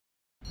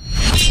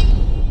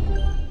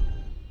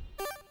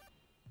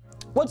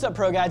What's up,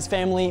 ProGuides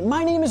family?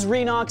 My name is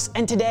Renox,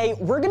 and today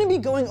we're going to be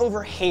going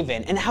over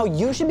Haven and how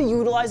you should be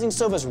utilizing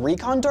Sova's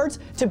Recon darts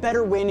to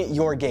better win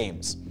your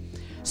games.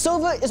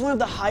 Sova is one of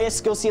the highest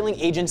skill ceiling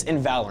agents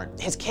in Valorant.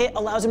 His kit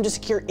allows him to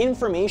secure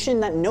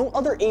information that no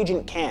other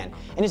agent can,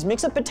 and his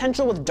mix-up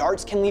potential with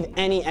darts can leave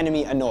any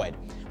enemy annoyed.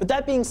 With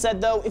that being said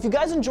though, if you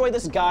guys enjoy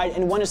this guide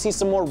and want to see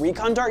some more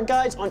Recon dart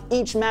guides on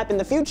each map in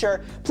the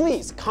future,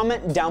 please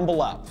comment down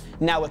below.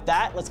 Now with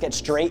that, let's get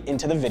straight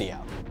into the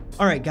video.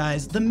 Alright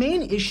guys, the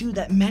main issue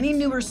that many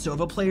newer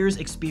Sova players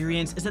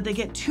experience is that they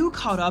get too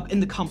caught up in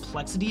the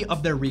complexity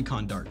of their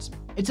Recon darts.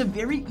 It's a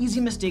very easy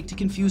mistake to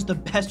confuse the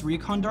best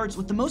Recon darts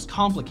with the most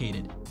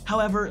complicated.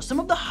 However, some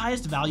of the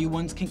highest value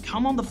ones can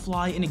come on the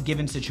fly in a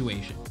given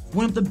situation.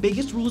 One of the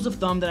biggest rules of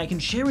thumb that I can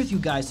share with you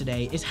guys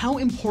today is how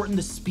important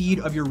the speed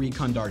of your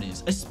Recon dart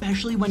is,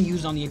 especially when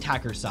used on the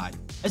attacker side.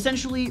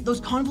 Essentially, those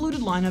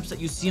convoluted lineups that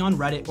you see on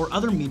Reddit or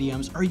other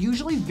mediums are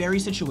usually very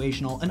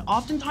situational and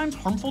oftentimes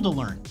harmful to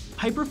learn.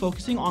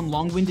 Hyper-focusing on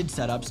long-winded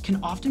setups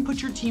can often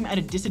put your team at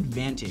a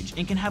disadvantage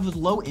and can have a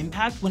low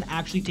impact when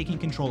actually taking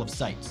control of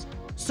sites.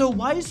 So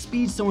why is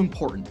speed so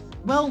important?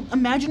 Well,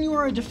 imagine you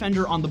are a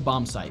defender on the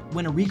bomb site.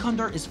 When a Recon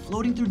dart is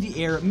floating through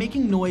the air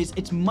making noise,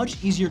 it's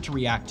much easier to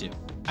react to.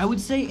 I would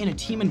say in a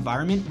team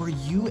environment where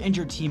you and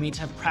your teammates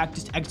have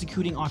practiced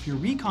executing off your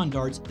Recon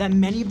darts, that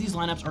many of these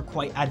lineups are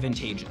quite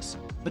advantageous.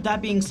 But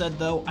that being said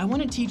though, I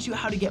want to teach you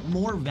how to get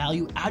more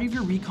value out of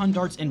your Recon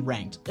darts in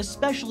ranked,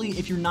 especially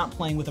if you're not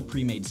playing with a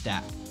pre-made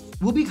stack.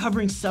 We'll be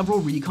covering several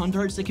Recon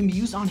darts that can be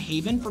used on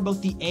Haven for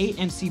both the A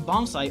and C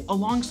bomb site,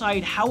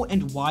 alongside how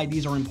and why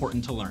these are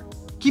important to learn.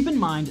 Keep in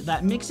mind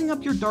that mixing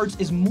up your darts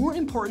is more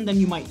important than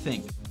you might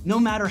think. No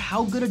matter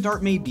how good a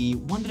dart may be,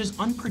 one that is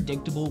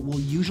unpredictable will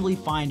usually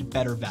find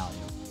better value.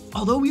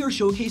 Although we are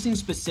showcasing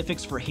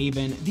specifics for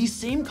Haven, these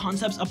same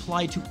concepts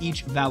apply to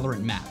each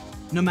Valorant map.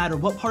 No matter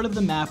what part of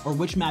the map or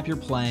which map you're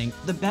playing,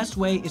 the best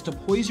way is to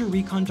poise your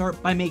Recon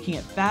dart by making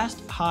it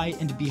fast, high,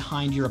 and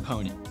behind your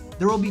opponent.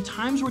 There will be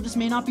times where this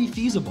may not be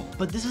feasible,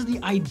 but this is the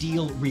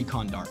ideal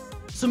Recon dart.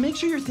 So make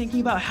sure you're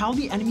thinking about how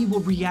the enemy will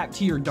react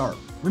to your dart.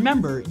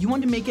 Remember, you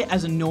want to make it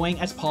as annoying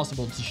as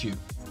possible to shoot.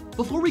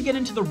 Before we get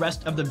into the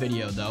rest of the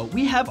video though,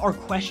 we have our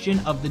question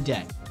of the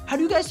day. How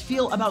do you guys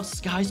feel about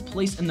Skye's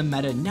place in the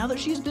meta now that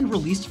she's been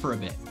released for a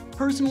bit?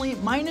 Personally,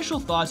 my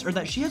initial thoughts are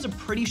that she has a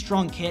pretty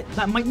strong kit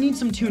that might need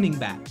some tuning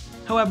back.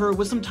 However,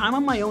 with some time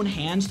on my own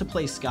hands to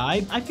play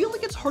Skye, I feel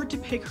like it's hard to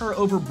pick her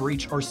over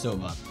Breach or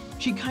Sova.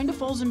 She kinda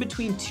falls in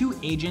between two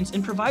agents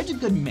and provides a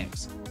good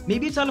mix.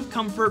 Maybe it's out of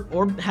comfort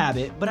or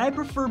habit, but I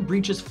prefer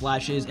Breach's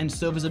flashes and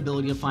Sova's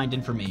ability to find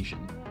information.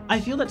 I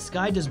feel that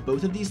Skye does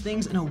both of these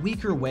things in a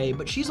weaker way,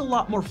 but she's a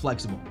lot more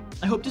flexible.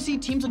 I hope to see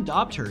teams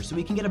adopt her so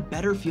we can get a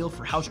better feel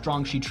for how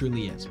strong she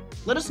truly is.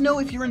 Let us know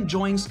if you're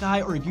enjoying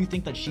Skye or if you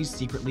think that she's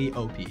secretly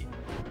OP.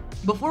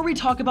 Before we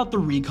talk about the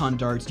Recon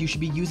darts you should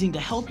be using to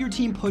help your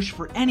team push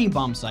for any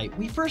bomb site,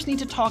 we first need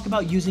to talk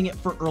about using it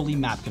for early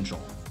map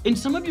control. In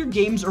some of your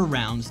games or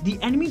rounds,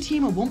 the enemy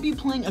team won't be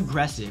playing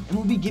aggressive and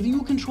will be giving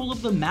you control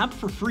of the map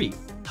for free.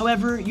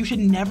 However, you should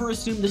never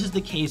assume this is the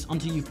case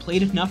until you've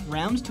played enough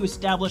rounds to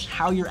establish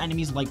how your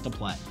enemies like to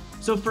play.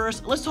 So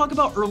first, let's talk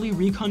about early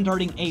Recon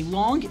darting A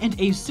long and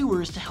A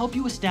sewers to help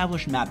you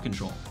establish map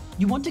control.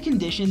 You want to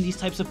condition these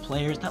types of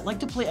players that like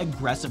to play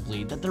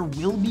aggressively that there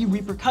will be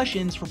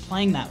repercussions for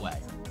playing that way.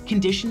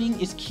 Conditioning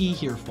is key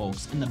here,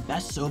 folks, and the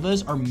best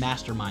Sovas are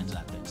masterminds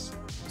at this.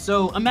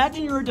 So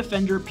imagine you're a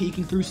defender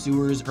peeking through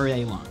sewers or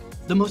A long.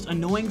 The most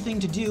annoying thing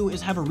to do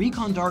is have a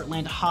Recon dart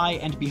land high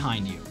and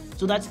behind you.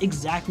 So that's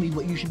exactly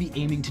what you should be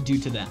aiming to do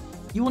to them.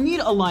 You will need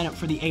a lineup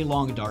for the A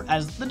long dart,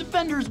 as the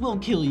defenders will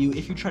kill you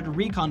if you try to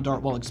Recon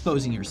dart while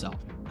exposing yourself.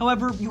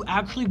 However, you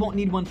actually won't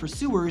need one for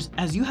sewers,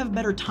 as you have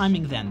better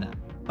timing than them.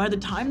 By the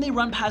time they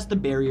run past the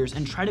barriers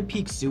and try to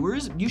peek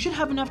sewers, you should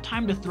have enough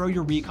time to throw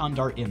your Recon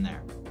dart in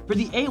there. For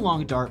the A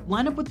long dart,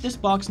 line up with this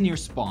box near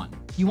spawn.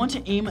 You want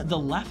to aim the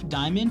left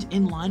diamond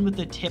in line with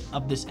the tip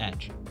of this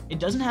edge. It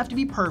doesn't have to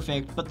be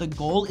perfect, but the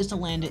goal is to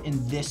land it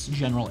in this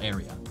general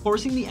area,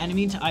 forcing the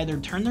enemy to either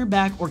turn their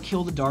back or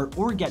kill the dart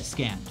or get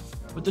scanned.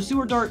 With the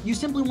sewer dart, you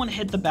simply want to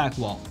hit the back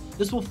wall.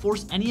 This will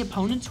force any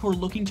opponents who are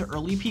looking to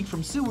early peek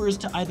from sewers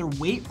to either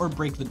wait or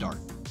break the dart.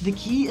 The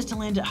key is to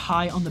land it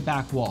high on the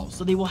back wall,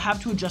 so they will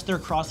have to adjust their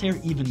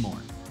crosshair even more.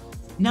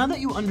 Now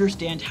that you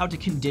understand how to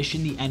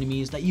condition the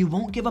enemies that you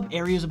won't give up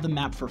areas of the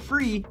map for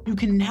free, you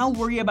can now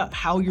worry about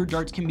how your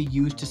darts can be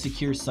used to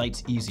secure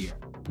sites easier.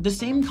 The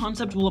same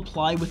concept will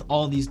apply with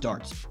all these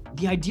darts.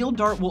 The ideal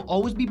dart will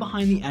always be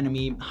behind the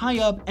enemy, high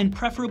up, and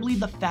preferably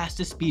the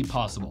fastest speed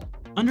possible.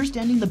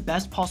 Understanding the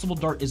best possible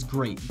dart is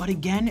great, but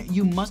again,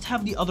 you must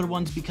have the other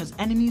ones because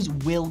enemies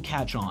will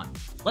catch on.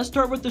 Let's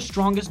start with the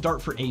strongest dart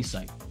for A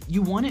site.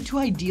 You want it to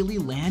ideally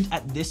land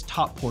at this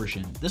top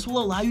portion. This will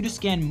allow you to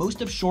scan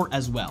most of short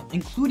as well,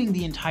 including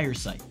the entire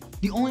site.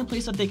 The only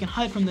place that they can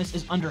hide from this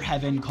is under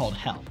heaven, called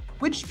hell,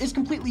 which is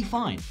completely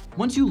fine.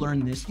 Once you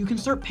learn this, you can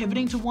start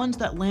pivoting to ones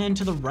that land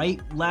to the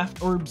right,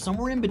 left, or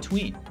somewhere in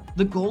between.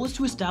 The goal is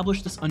to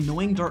establish this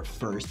annoying dart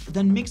first,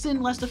 then mix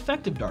in less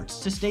effective darts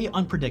to stay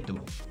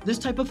unpredictable. This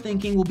type of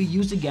thinking will be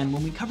used again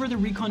when we cover the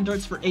recon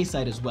darts for A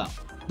site as well.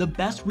 The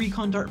best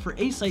recon dart for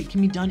A site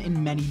can be done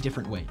in many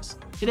different ways.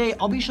 Today,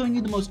 I'll be showing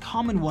you the most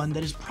common one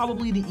that is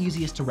probably the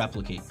easiest to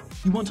replicate.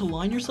 You want to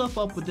line yourself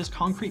up with this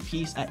concrete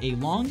piece at A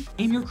long,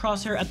 aim your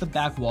crosshair at the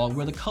back wall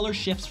where the color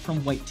shifts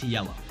from white to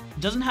yellow.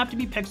 It doesn't have to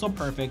be pixel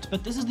perfect,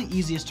 but this is the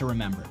easiest to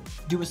remember.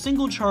 Do a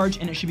single charge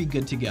and it should be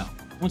good to go.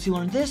 Once you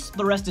learn this,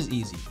 the rest is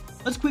easy.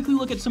 Let's quickly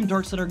look at some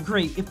darts that are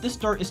great if this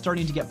dart is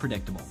starting to get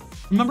predictable.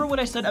 Remember what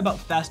I said about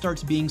fast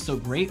darts being so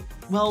great?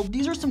 Well,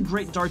 these are some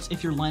great darts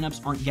if your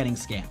lineups aren't getting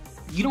scanned.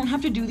 You don't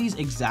have to do these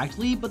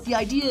exactly, but the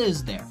idea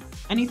is there.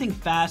 Anything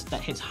fast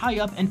that hits high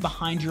up and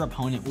behind your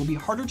opponent will be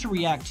harder to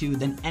react to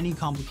than any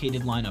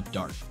complicated lineup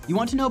dart. You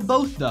want to know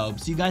both though,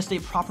 so you guys stay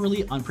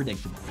properly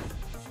unpredictable.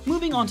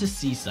 Moving on to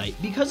C site,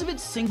 because of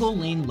its single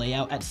lane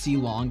layout at C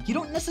long, you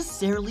don't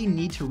necessarily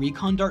need to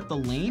recon dart the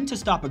lane to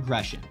stop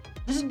aggression.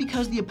 This is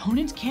because the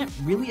opponents can't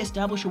really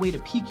establish a way to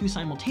peek you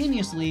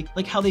simultaneously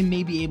like how they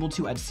may be able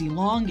to at C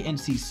long and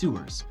C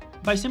sewers.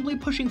 By simply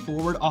pushing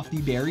forward off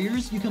the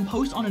barriers, you can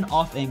post on an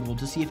off angle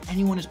to see if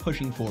anyone is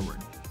pushing forward.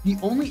 The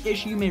only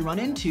issue you may run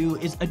into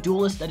is a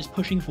duelist that is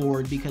pushing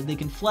forward because they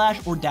can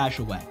flash or dash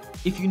away.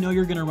 If you know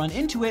you're going to run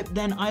into it,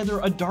 then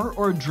either a dart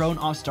or a drone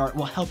off start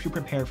will help you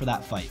prepare for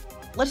that fight.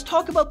 Let's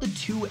talk about the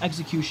two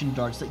execution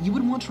darts that you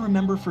would want to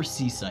remember for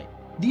C site.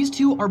 These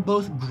two are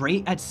both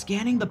great at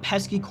scanning the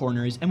pesky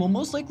corners and will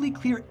most likely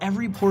clear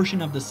every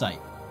portion of the site.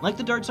 Like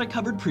the darts I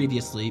covered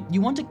previously, you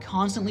want to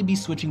constantly be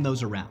switching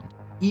those around.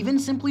 Even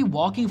simply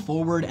walking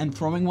forward and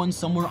throwing one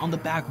somewhere on the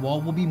back wall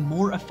will be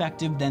more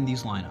effective than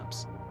these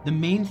lineups. The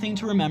main thing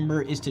to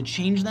remember is to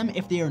change them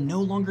if they are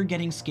no longer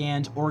getting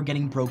scanned or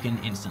getting broken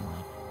instantly.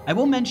 I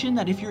will mention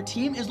that if your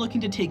team is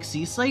looking to take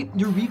C site,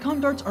 your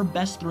recon darts are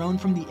best thrown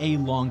from the A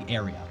long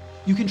area.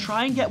 You can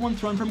try and get one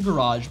thrown from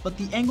garage, but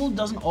the angle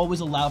doesn't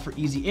always allow for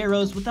easy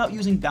arrows without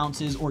using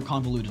bounces or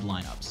convoluted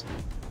lineups.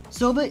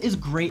 Sova is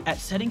great at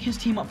setting his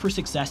team up for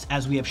success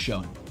as we have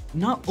shown,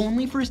 not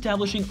only for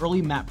establishing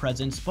early map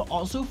presence, but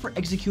also for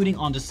executing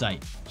onto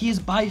site. He is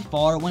by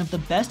far one of the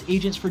best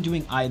agents for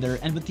doing either,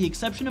 and with the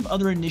exception of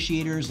other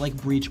initiators like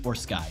Breach or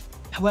Sky.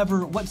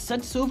 However, what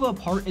sets Sova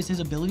apart is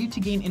his ability to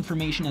gain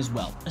information as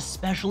well,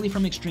 especially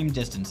from extreme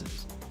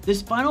distances.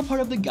 This final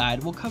part of the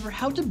guide will cover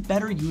how to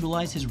better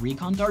utilize his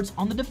recon darts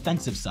on the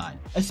defensive side,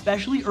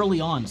 especially early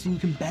on, so you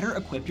can better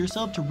equip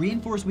yourself to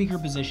reinforce weaker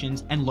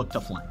positions and look to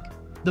flank.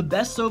 The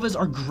best Sovas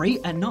are great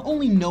at not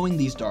only knowing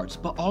these darts,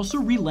 but also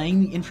relaying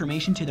the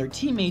information to their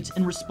teammates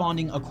and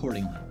responding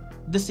accordingly.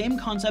 The same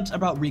concepts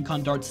about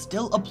recon darts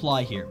still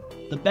apply here.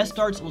 The best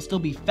darts will still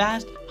be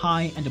fast,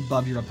 high, and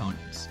above your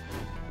opponents.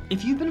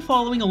 If you've been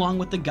following along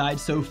with the guide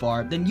so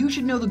far, then you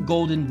should know the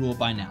golden rule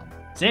by now.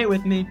 Say it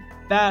with me: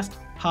 fast,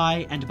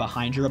 high, and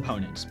behind your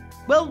opponents.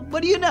 Well,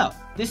 what do you know?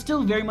 This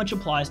still very much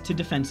applies to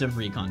defensive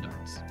recon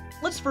darts.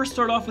 Let's first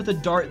start off with a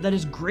dart that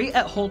is great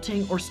at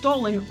halting or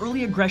stalling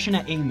early aggression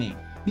at A main.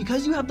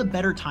 Because you have the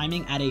better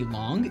timing at A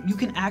long, you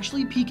can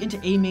actually peek into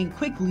A main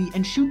quickly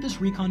and shoot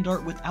this recon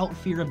dart without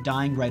fear of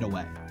dying right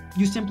away.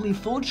 You simply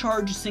full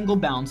charge single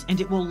bounce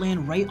and it will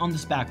land right on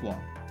this back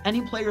wall.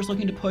 Any players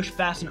looking to push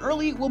fast and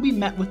early will be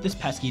met with this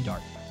pesky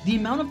dart. The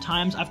amount of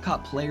times I've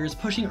caught players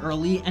pushing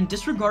early and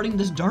disregarding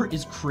this dart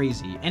is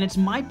crazy, and it's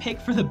my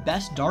pick for the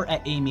best dart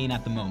at A main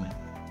at the moment.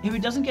 If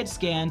it doesn't get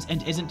scans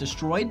and isn't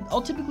destroyed,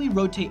 I'll typically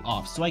rotate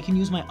off so I can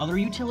use my other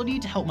utility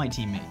to help my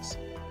teammates.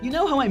 You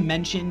know how I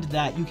mentioned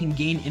that you can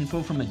gain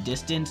info from a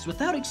distance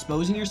without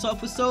exposing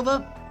yourself with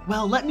Sova?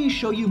 Well, let me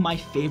show you my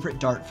favorite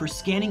dart for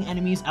scanning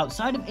enemies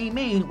outside of A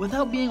main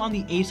without being on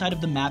the A side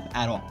of the map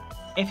at all.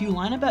 If you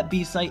line up at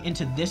B site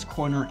into this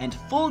corner and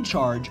full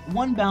charge,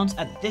 one bounce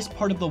at this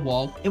part of the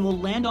wall, it will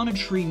land on a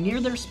tree near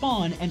their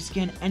spawn and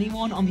scan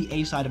anyone on the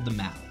A side of the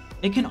map.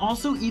 It can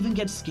also even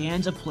get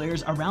scans of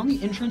players around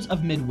the entrance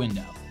of mid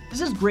window.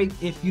 This is great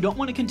if you don't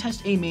want to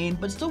contest A main,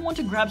 but still want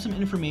to grab some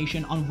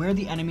information on where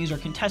the enemies are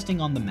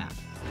contesting on the map.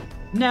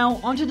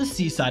 Now, onto the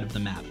C side of the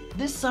map.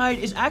 This side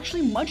is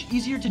actually much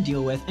easier to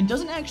deal with and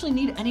doesn't actually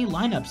need any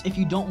lineups if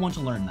you don't want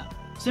to learn them.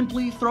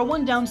 Simply throw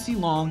one down C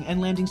long and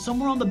landing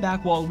somewhere on the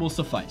back wall will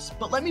suffice,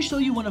 but let me show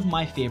you one of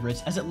my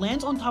favorites as it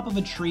lands on top of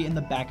a tree in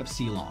the back of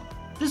C long.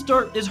 This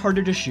dart is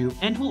harder to shoot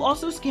and will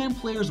also scan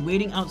players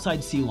waiting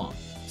outside C long.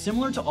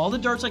 Similar to all the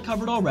darts I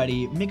covered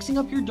already, mixing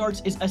up your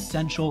darts is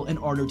essential in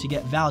order to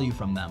get value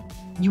from them.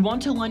 You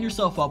want to line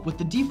yourself up with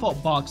the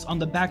default box on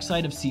the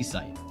backside of C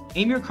site.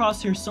 Aim your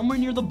crosshair somewhere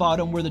near the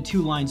bottom where the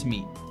two lines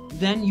meet.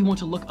 Then you want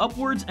to look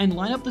upwards and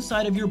line up the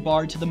side of your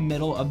bar to the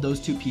middle of those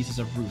two pieces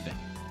of roofing.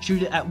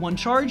 Shoot it at one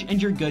charge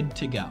and you're good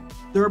to go.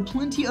 There are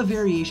plenty of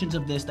variations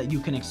of this that you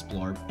can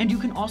explore, and you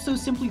can also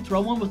simply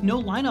throw one with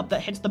no lineup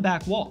that hits the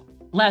back wall.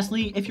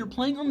 Lastly, if you're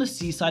playing on the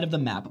C side of the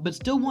map but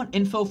still want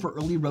info for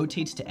early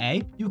rotates to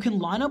A, you can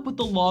line up with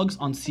the logs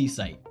on C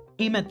site.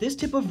 Aim at this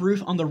tip of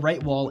roof on the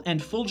right wall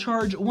and full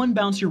charge, one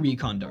bounce your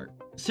recon dart.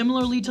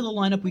 Similarly to the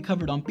lineup we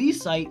covered on B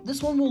site,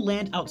 this one will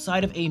land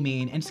outside of A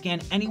main and scan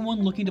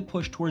anyone looking to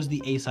push towards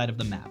the A side of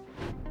the map.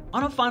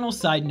 On a final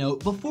side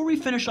note, before we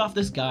finish off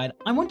this guide,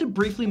 I want to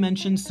briefly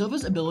mention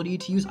Sova's ability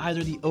to use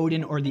either the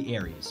Odin or the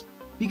Ares.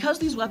 Because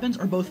these weapons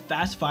are both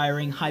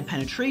fast-firing, high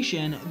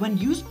penetration, when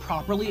used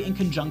properly in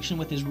conjunction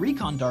with his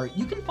Recon dart,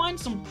 you can find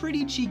some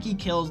pretty cheeky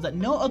kills that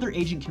no other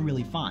agent can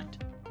really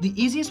find. The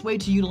easiest way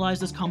to utilize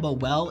this combo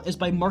well is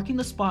by marking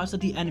the spots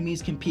that the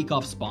enemies can peek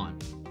off spawn.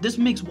 This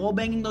makes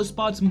wallbanging those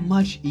spots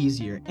much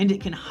easier, and it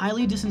can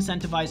highly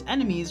disincentivize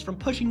enemies from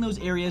pushing those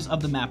areas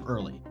of the map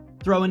early.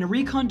 Throw in a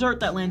Recon dart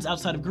that lands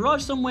outside of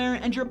garage somewhere,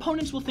 and your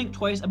opponents will think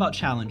twice about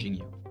challenging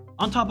you.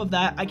 On top of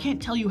that, I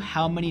can't tell you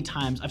how many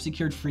times I've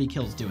secured free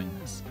kills doing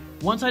this.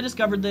 Once I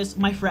discovered this,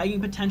 my fragging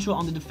potential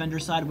on the defender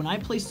side when I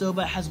play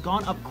Sova has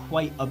gone up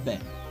quite a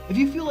bit. If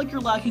you feel like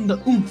you're lacking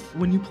the oomph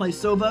when you play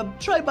Sova,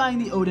 try buying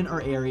the Odin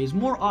or Ares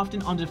more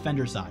often on the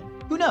defender side.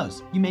 Who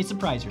knows, you may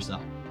surprise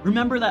yourself.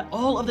 Remember that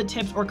all of the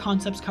tips or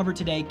concepts covered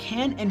today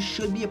can and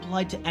should be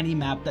applied to any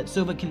map that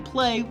Sova can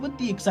play, with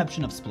the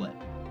exception of Split.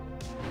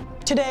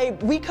 Today,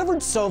 we covered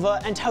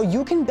Sova and how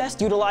you can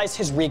best utilize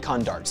his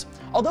Recon darts.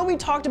 Although we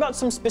talked about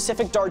some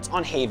specific darts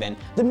on Haven,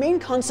 the main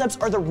concepts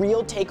are the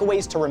real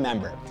takeaways to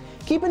remember.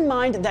 Keep in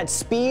mind that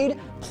speed,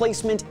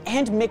 placement,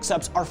 and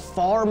mix-ups are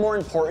far more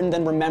important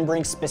than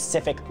remembering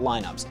specific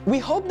lineups. We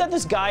hope that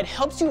this guide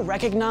helps you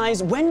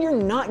recognize when you're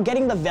not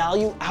getting the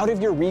value out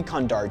of your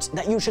Recon darts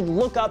that you should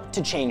look up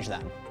to change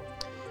them.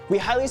 We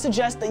highly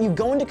suggest that you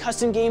go into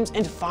custom games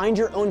and find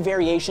your own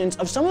variations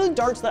of some of the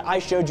darts that I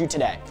showed you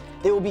today.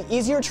 They will be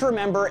easier to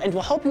remember and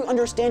will help you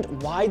understand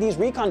why these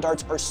Recon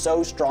darts are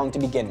so strong to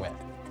begin with.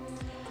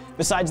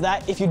 Besides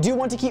that, if you do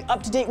want to keep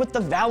up to date with the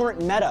Valorant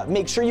meta,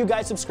 make sure you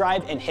guys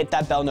subscribe and hit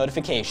that bell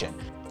notification.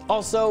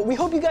 Also, we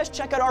hope you guys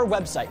check out our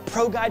website,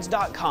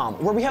 ProGuides.com,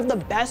 where we have the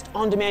best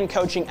on-demand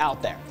coaching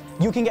out there.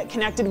 You can get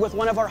connected with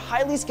one of our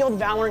highly skilled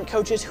Valorant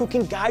coaches who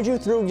can guide you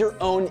through your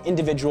own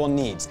individual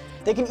needs.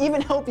 They can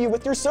even help you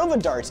with your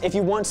Sova darts if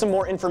you want some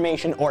more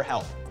information or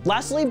help.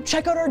 Lastly,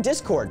 check out our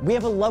Discord. We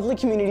have a lovely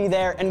community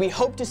there, and we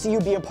hope to see you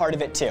be a part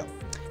of it too.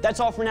 That's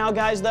all for now,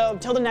 guys, though.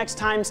 Till the next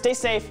time, stay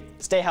safe,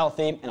 stay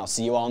healthy, and I'll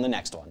see you all in the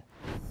next one.